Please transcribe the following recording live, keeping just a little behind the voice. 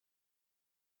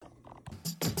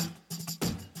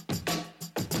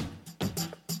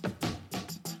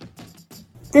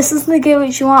This is the Get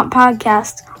What You Want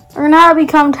podcast. Learn how to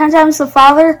become 10 times the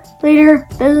father, leader,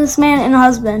 businessman, and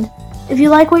husband. If you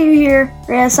like what you hear,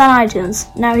 rate us on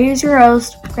iTunes. Now here's your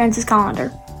host, Francis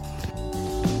Collender.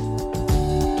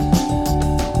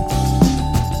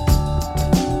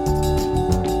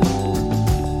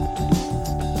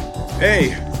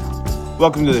 Hey,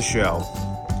 welcome to the show.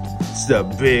 It's the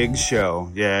big show.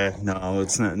 Yeah, no,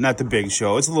 it's not the big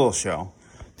show. It's a little show.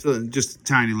 It's just a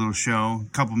tiny little show. A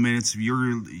couple minutes of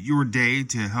your day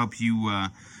to help you,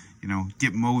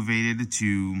 get motivated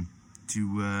to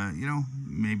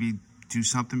maybe do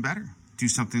something better. Do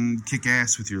something kick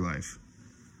ass with your life.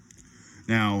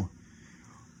 Now,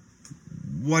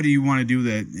 what do you want to do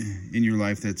that in your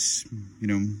life that's,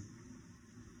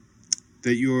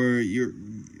 that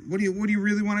what do you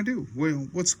really want to do?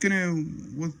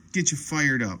 What get you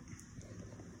fired up?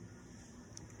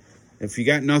 If you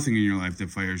got nothing in your life that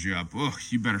fires you up,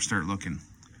 you better start looking.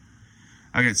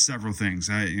 I got several things.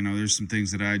 There's some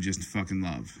things that I just fucking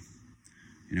love.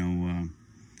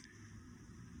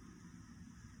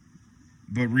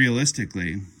 But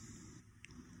realistically,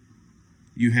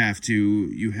 you have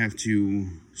to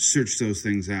search those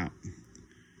things out.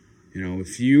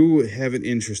 If you have an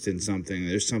interest in something,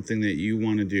 there's something that you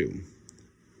want to do,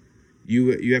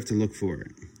 you have to look for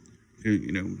it.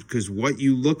 Because what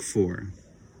you look for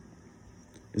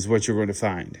is what you're going to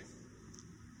find.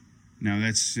 Now,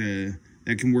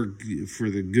 that can work for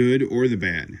the good or the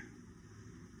bad,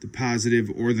 the positive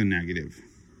or the negative.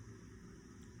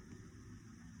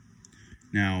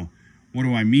 Now, what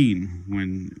do I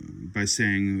mean by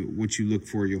saying what you look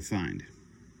for, you'll find?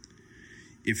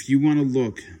 If you want to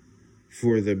look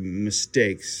for the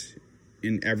mistakes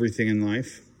in everything in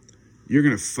life, you're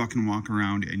going to fucking walk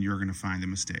around and you're going to find the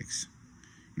mistakes.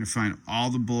 You're going to find all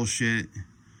the bullshit.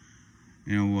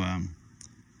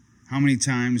 How many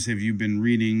times have you been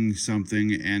reading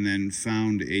something and then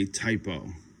found a typo?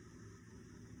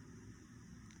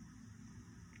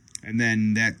 And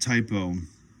then that typo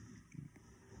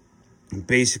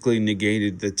basically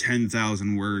negated the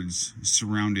 10,000 words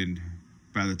surrounded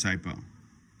by the typo.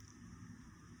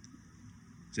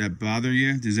 Does that bother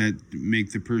you? Does that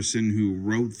make the person who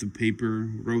wrote the paper,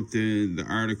 wrote the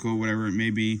article, whatever it may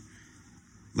be,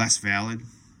 less valid?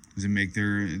 Does it make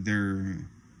their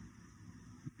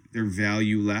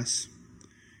value less?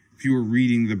 If you were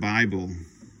reading the Bible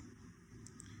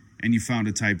and you found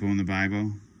a typo in the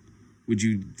Bible, would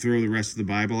you throw the rest of the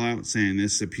Bible out saying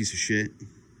this is a piece of shit?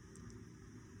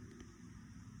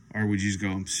 Or would you just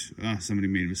go, somebody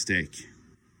made a mistake?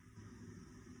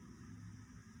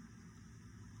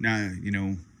 Now,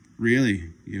 really,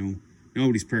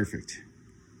 nobody's perfect.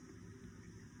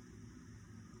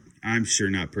 I'm sure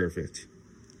not perfect.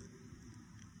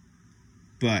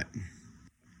 But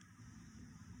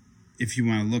if you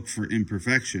want to look for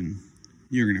imperfection,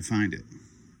 you're going to find it.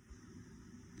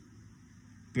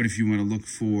 But if you want to look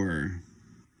for,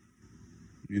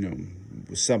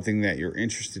 something that you're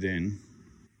interested in,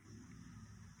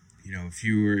 if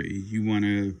you want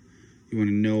to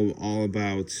know all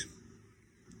about,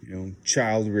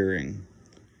 child rearing,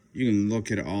 you can look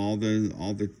at all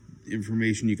the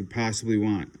information you could possibly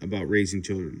want about raising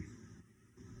children.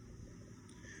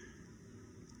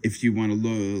 If you want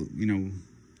to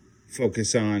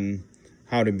focus on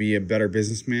how to be a better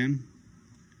businessman,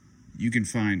 you can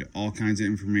find all kinds of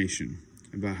information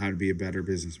about how to be a better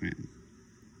businessman.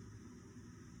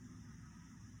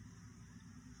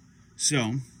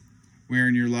 So, where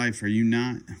in your life are you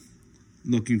not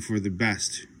looking for the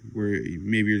best, where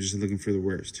maybe you're just looking for the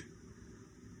worst?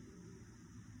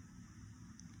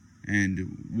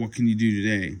 And what can you do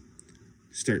today?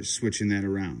 Start switching that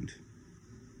around.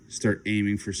 Start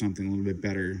aiming for something a little bit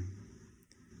better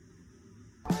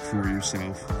for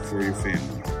yourself, for your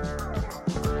family.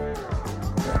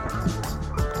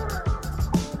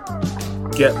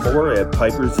 Get more at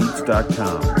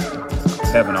piperseats.com.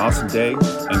 Have an awesome day and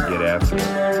get after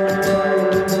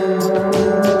it.